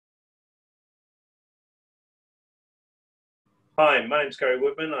Hi, my name's Gary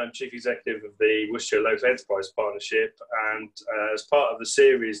Woodman. I'm Chief Executive of the Worcestershire Local Enterprise Partnership, and as part of the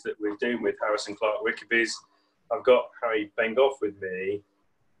series that we're doing with Harrison Clark Rickerbys, I've got Harry Bengough with me,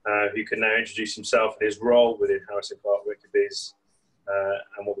 who can now introduce himself and his role within Harrison Clark Rickerbys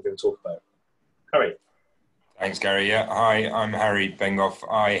and what we're going to talk about. Harry. Thanks, Gary. Yeah, hi, I'm Harry Bengough.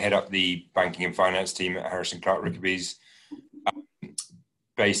 I head up the banking and finance team at Harrison Clark Rickerbys,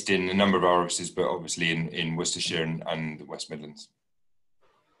 based in a number of our offices, but obviously in Worcestershire and the West Midlands.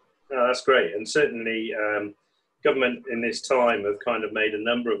 Oh, that's great. And certainly government in this time have kind of made a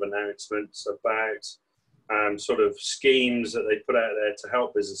number of announcements about sort of schemes that they put out there to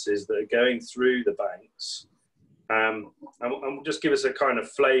help businesses that are going through the banks. And just give us a kind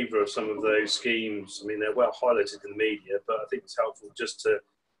of flavour of some of those schemes. I mean, they're well highlighted in the media, but I think it's helpful just to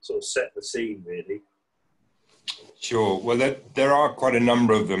sort of set the scene, really. Sure. Well, there are quite a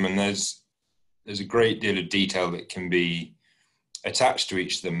number of them, and there's a great deal of detail that can be attached to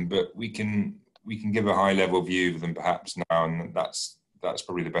each of them. But we can give a high level view of them perhaps now, and that's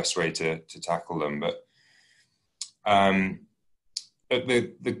probably the best way to tackle them. But at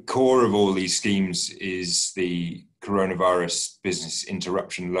the core of all these schemes is the Coronavirus Business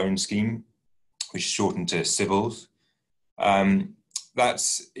Interruption Loan Scheme, which is shortened to CBILS.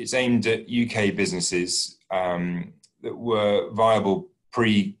 It's aimed at UK businesses that were viable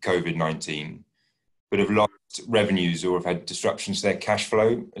pre-COVID-19, but have lost revenues or have had disruptions to their cash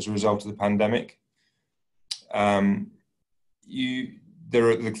flow as a result of the pandemic. The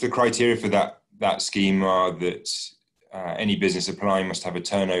criteria for that scheme are that any business applying must have a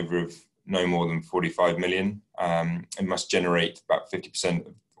turnover of no more than 45 million and must generate about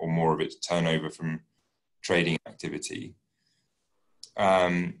 50% or more of its turnover from trading activity.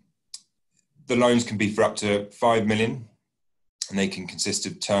 The loans can be for up to 5 million, and they can consist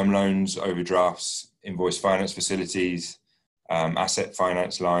of term loans, overdrafts, invoice finance facilities, asset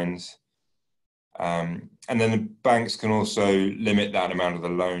finance lines. And then the banks can also limit that amount of the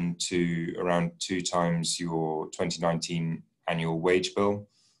loan to around 2 times your 2019 annual wage bill,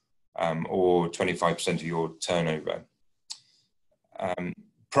 or 25% of your turnover.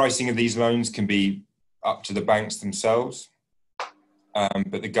 Pricing of these loans can be up to the banks themselves.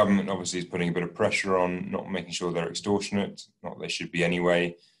 But the government obviously is putting a bit of pressure on, not making sure they're extortionate, not they should be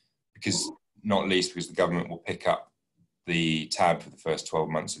anyway, not least because the government will pick up the tab for the first 12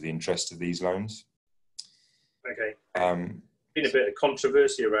 months of the interest of these loans. Okay. Been a bit of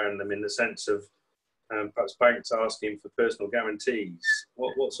controversy around them in the sense of perhaps banks asking for personal guarantees.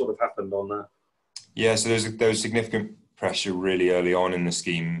 What sort of happened on that? Yeah, so there was significant pressure really early on in the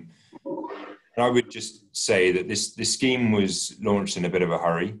scheme. And I would just say that this scheme was launched in a bit of a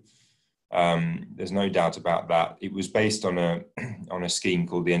hurry. There's no doubt about that. It was based on a scheme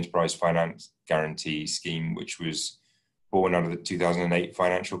called the Enterprise Finance Guarantee Scheme, which was born out of the 2008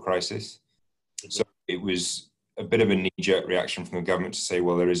 financial crisis. So it was a bit of a knee-jerk reaction from the government to say,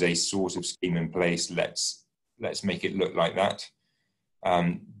 well, there is a sort of scheme in place. Let's make it look like that.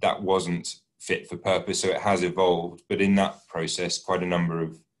 That wasn't fit for purpose, so it has evolved. But in that process, quite a number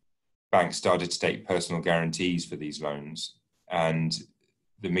of banks started to take personal guarantees for these loans, and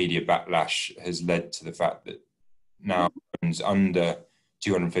the media backlash has led to the fact that now loans under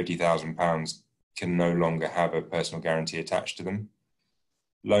 £250,000 can no longer have a personal guarantee attached to them.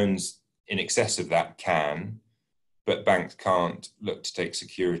 Loans in excess of that can, but banks can't look to take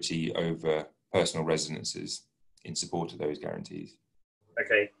security over personal residences in support of those guarantees.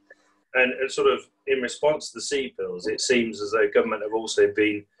 Okay. And sort of in response to the CBILS, it seems as though government have also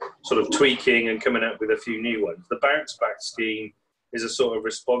been sort of tweaking and coming up with a few new ones. The bounce back scheme is a sort of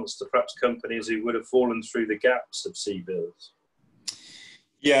response to perhaps companies who would have fallen through the gaps of CBILS.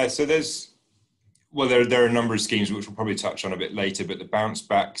 Yeah, so there are a number of schemes which we'll probably touch on a bit later, but the bounce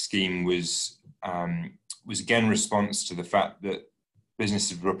back scheme was again response to the fact that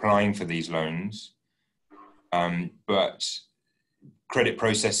businesses were applying for these loans, but credit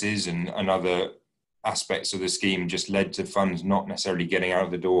processes and other aspects of the scheme just led to funds not necessarily getting out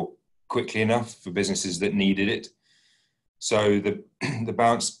of the door quickly enough for businesses that needed it. So the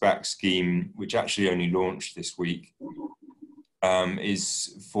bounce back scheme, which actually only launched this week,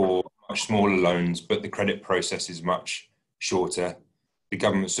 is for much smaller loans, but the credit process is much shorter. The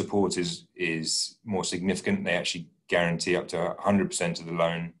government support is more significant. They actually guarantee up to 100% of the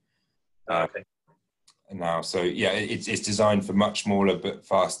loan. Okay. Now, so yeah, it's designed for much smaller but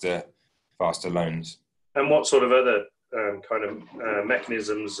faster loans. And what sort of other kind of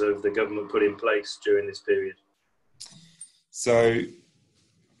mechanisms have the government put in place during this period? So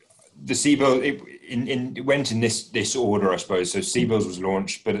the CBILS, it went in this order, I suppose. So CBILS was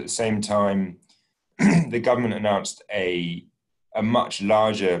launched, but at the same time, the government announced a a much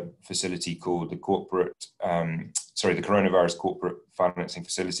larger facility called the the Coronavirus Corporate Financing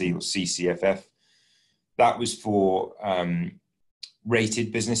Facility, or CCFF. That was for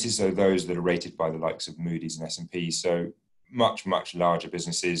rated businesses, so those that are rated by the likes of Moody's and S&P, so much, much larger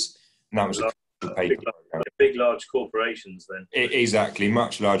businesses. And that was a paper program. Big, large corporations then. Exactly,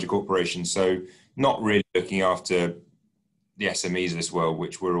 much larger corporations. So not really looking after the SMEs of this world,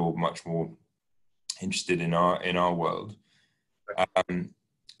 which we're all much more interested in our world.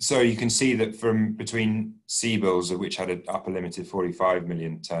 So you can see that from between CBILS, which had an upper limit of 45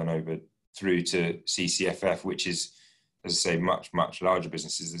 million turnover, through to CCFF, which is, as I say, much, much larger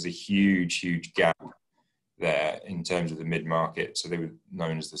businesses, there's a huge, huge gap there in terms of the mid-market. So they were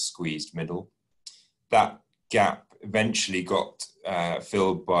known as the squeezed middle. That gap eventually got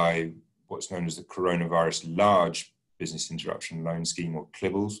filled by what's known as the Coronavirus Large Business Interruption Loan Scheme, or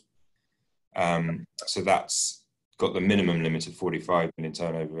CLIBLS. So that's got the minimum limit of 45 million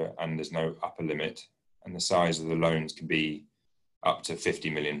turnover, and there's no upper limit. And the size of the loans can be up to 50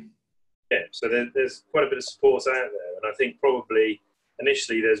 million. Yeah, so there's quite a bit of support out there. And I think probably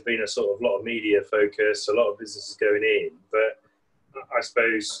initially there's been a sort of lot of media focus, a lot of businesses going in. But I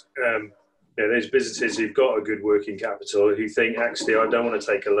suppose those businesses who've got a good working capital, who think, actually, I don't want to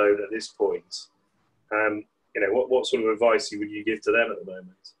take a loan at this point. What sort of advice would you give to them at the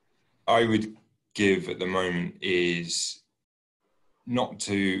moment? I would give at the moment is not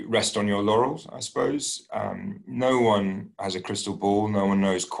to rest on your laurels, I suppose. No one has a crystal ball. No one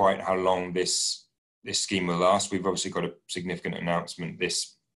knows quite how long this scheme will last. We've obviously got a significant announcement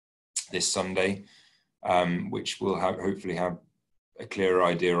this Sunday, which will hopefully have a clearer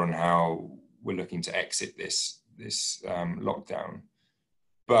idea on how we're looking to exit this lockdown.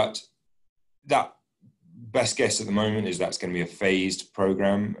 But that best guess at the moment is that's going to be a phased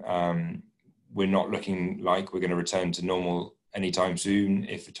program. We're not looking like we're going to return to normal anytime soon,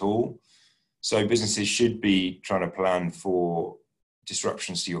 if at all. So businesses should be trying to plan for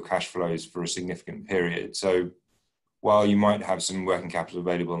disruptions to your cash flows for a significant period. So while you might have some working capital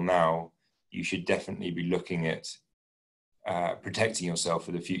available now, you should definitely be looking at protecting yourself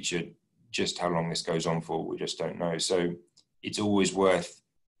for the future. Just how long this goes on for, we just don't know. So it's always worth,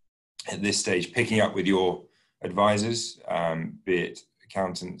 at this stage, picking up with your advisors, be it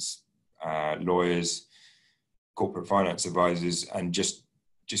accountants, lawyers, corporate finance advisors, and just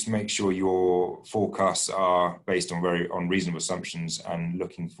make sure your forecasts are based on reasonable assumptions and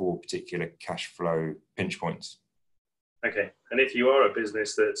looking for particular cash flow pinch points. Okay. And if you are a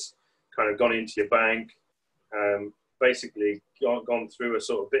business that's kind of gone into your bank, basically gone through a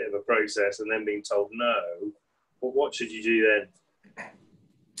sort of bit of a process and then being told no, well, what should you do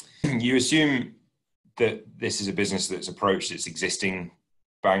then? You assume that this is a business that's approached its existing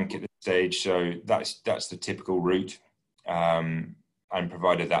bank at this stage, so that's the typical route, and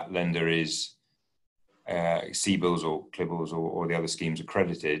provided that lender is CBILS or CLIBLS or the other schemes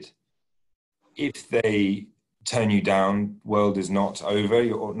accredited, if they turn you down, world is not over,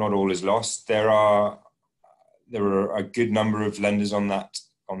 not all is lost. There are a good number of lenders on the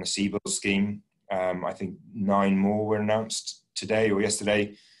CBILS scheme. I think 9 more were announced today or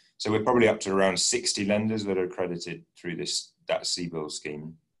yesterday. So we're probably up to around 60 lenders that are accredited through that CBILS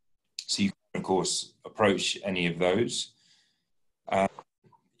scheme. So you can, of course, approach any of those. A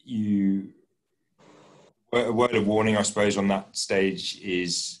word of warning, I suppose, on that stage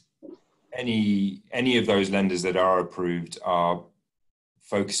is any of those lenders that are approved are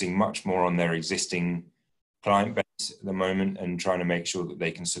focusing much more on their existing client base at the moment and trying to make sure that they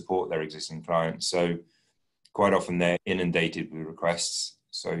can support their existing clients. So quite often they're inundated with requests.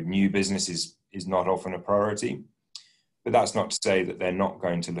 So new business is not often a priority, but that's not to say that they're not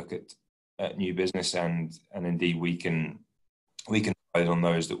going to look at new business, and indeed we can decide on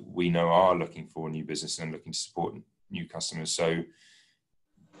those that we know are looking for new business and looking to support new customers. So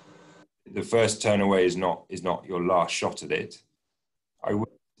the first turn away is not your last shot at it. I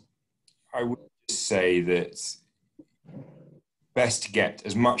would say that best to get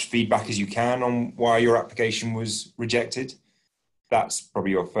as much feedback as you can on why your application was rejected. That's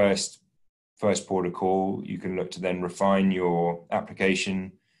probably your first port of call. You can look to then refine your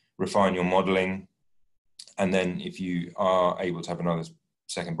application, refine your modelling, and then if you are able to have another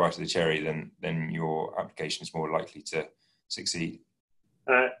second bite of the cherry, then your application is more likely to succeed.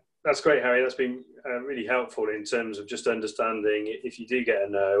 That's great, Harry. That's been really helpful in terms of just understanding if you do get a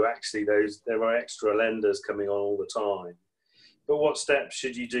no, actually there are extra lenders coming on all the time. But what steps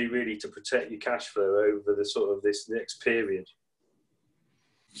should you do really to protect your cash flow over the sort of this next period?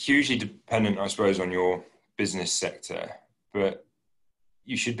 Hugely dependent, I suppose, on your business sector, but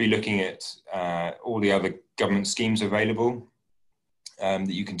you should be looking at all the other government schemes available.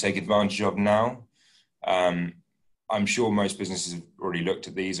 that you can take advantage of now. I'm sure most businesses have already looked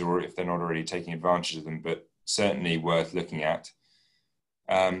at these, or if they're not already taking advantage of them, but certainly worth looking at.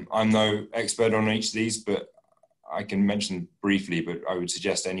 I'm no expert on each of these, but I can mention briefly, but I would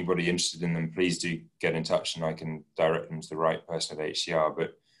suggest anybody interested in them, please do get in touch and I can direct them to the right person at HCR.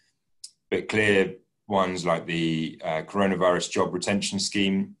 But clear ones like the Coronavirus Job Retention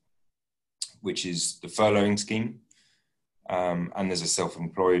Scheme, which is the furloughing scheme, and there's a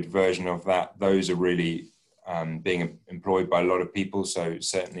self-employed version of that. Those are really being employed by a lot of people, so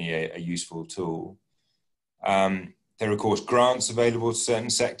certainly a useful tool. There are, of course, grants available to certain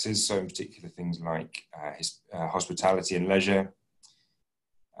sectors, so in particular things like hospitality and leisure.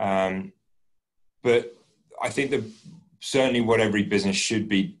 But I think that certainly what every business should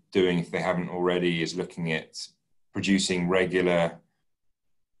be doing, if they haven't already, is looking at producing regular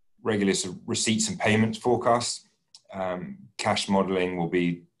sort of receipts and payments forecasts. Cash modelling will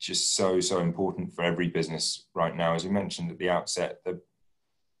be just so important for every business right now. As we mentioned at the outset,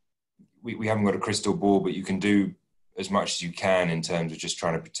 we haven't got a crystal ball, but you can do as much as you can in terms of just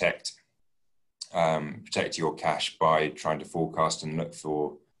trying to protect your cash by trying to forecast and look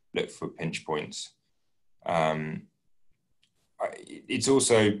for pinch points. It's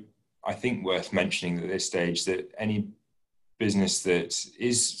also, I think, worth mentioning at this stage that any business that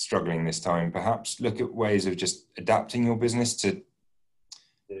is struggling this time, perhaps look at ways of just adapting your business to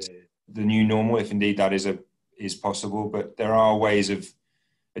the new normal, if indeed that is possible. But there are ways of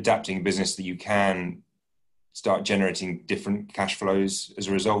adapting a business that you can start generating different cash flows as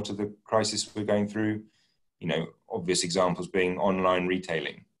a result of the crisis we're going through. You know, obvious examples being online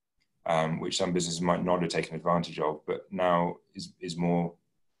retailing, which some businesses might not have taken advantage of, but now is more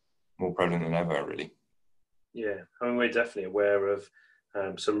prevalent than ever, really. Yeah, I mean, we're definitely aware of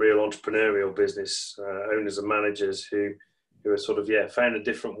some real entrepreneurial business owners and managers who are sort of, found a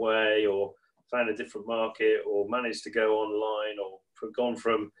different way or found a different market or managed to go online or gone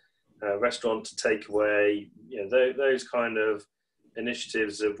from restaurant to takeaway. You know, those kind of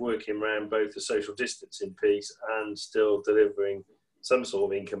initiatives of working around both the social distancing piece and still delivering some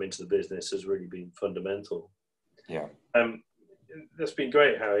sort of income into the business has really been fundamental. Yeah. That's been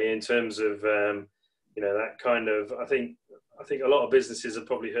great, Harry, in terms of that kind of, I think a lot of businesses have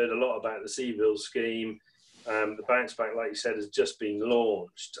probably heard a lot about the Seville scheme. The bounce back, like you said, has just been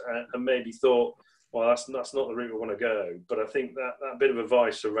launched, and maybe thought, well, that's not the route we want to go. But I think that bit of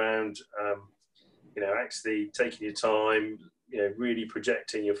advice around, actually taking your time, really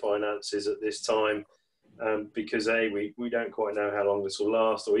projecting your finances at this time, because we don't quite know how long this will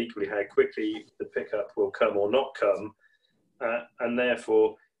last, or equally how quickly the pickup will come or not come, and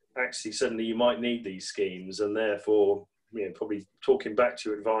therefore, actually, suddenly you might need these schemes, and therefore, probably talking back to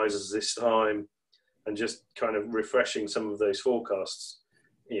your advisors this time, and just kind of refreshing some of those forecasts,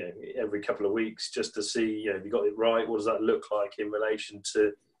 every couple of weeks, just to see, have you got it right? What does that look like in relation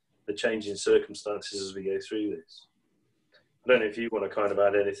to the changing circumstances as we go through this? I don't know if you want to kind of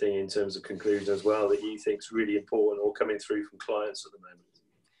add anything in terms of conclusion as well that you think is really important or coming through from clients at the moment.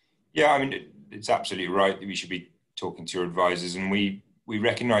 Yeah, I mean, it's absolutely right that we should be talking to your advisors, and we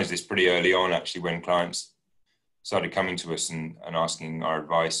recognised this pretty early on, actually, when clients started coming to us and asking our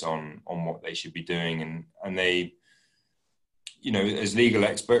advice on what they should be doing, and they, as legal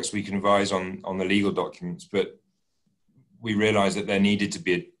experts, we can advise on the legal documents, but we realised that there needed to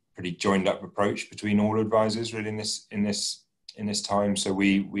be a pretty joined up approach between all advisors really in this time. So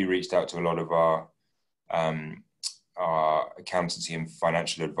we reached out to a lot of our accountancy and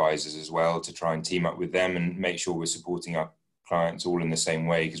financial advisors as well to try and team up with them and make sure we're supporting our clients all in the same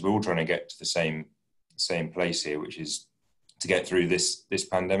way, because we're all trying to get to the same place here, which is to get through this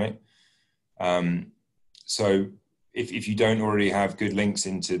pandemic. So if you don't already have good links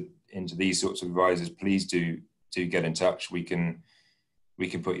into these sorts of advisors, please do get in touch. We can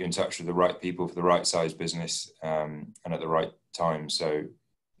put you in touch with the right people for the right size business, and at the right time. So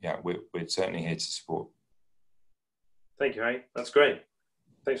yeah, we're certainly here to support. Thank you, Harry. That's great.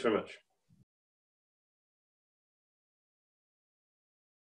 Thanks very much.